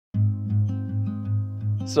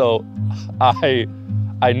So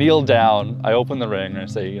I kneel down, I open the ring, and I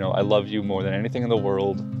say, I love you more than anything in the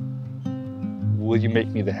world. Will you make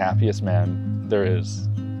me the happiest man there is?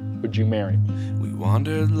 Would you marry me? We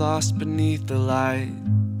wandered lost beneath the lights.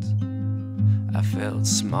 I felt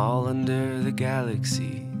small under the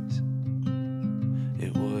galaxies.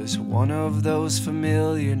 It was one of those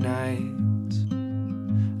familiar nights.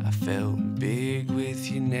 I felt big with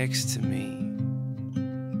you next to me.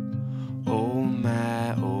 Oh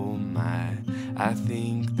my, I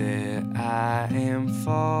think that I am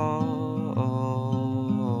falling.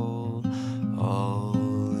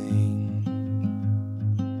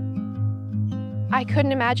 I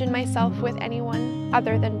couldn't imagine myself with anyone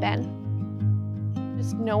other than Ben.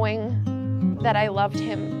 Just knowing that I loved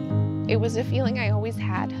him, it was a feeling I always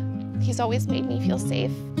had. He's always made me feel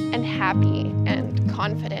safe and happy and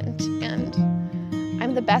confident, and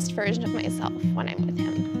I'm the best version of myself when I'm with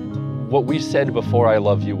him. What we said before I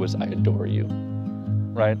love you was I adore you,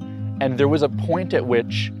 right? And there was a point at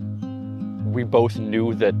which we both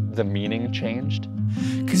knew that the meaning changed.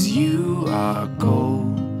 'Cause you are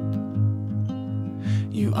gold,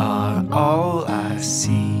 you are all I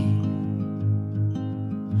see.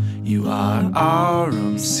 You are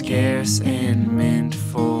aurum scarce and meant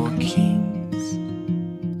for kings.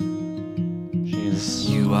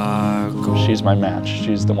 You are gold. She's my match,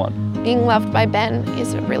 she's the one. Being loved by Ben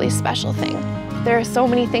is a really special thing. There are so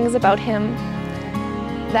many things about him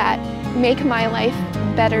that make my life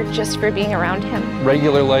better just for being around him.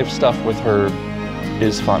 Regular life stuff with her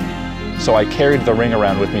is fun. So I carried the ring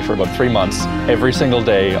around with me for about 3 months, every single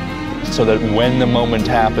day, so that when the moment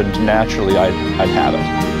happened, naturally I'd have it.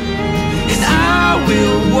 And I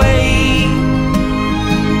will wait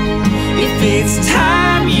if it's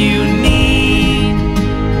time you need.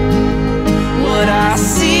 What I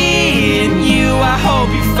see in you, I hope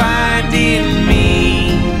you find in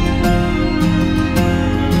me.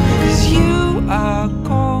 'Cause you are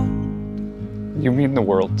gold. You mean the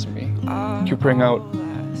world to me. You bring out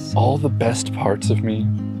all the best parts of me.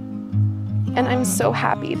 And I'm so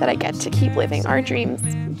happy that I get to keep living our dreams,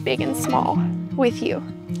 big and small, with you.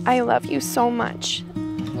 I love you so much.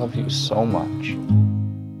 I love you so much.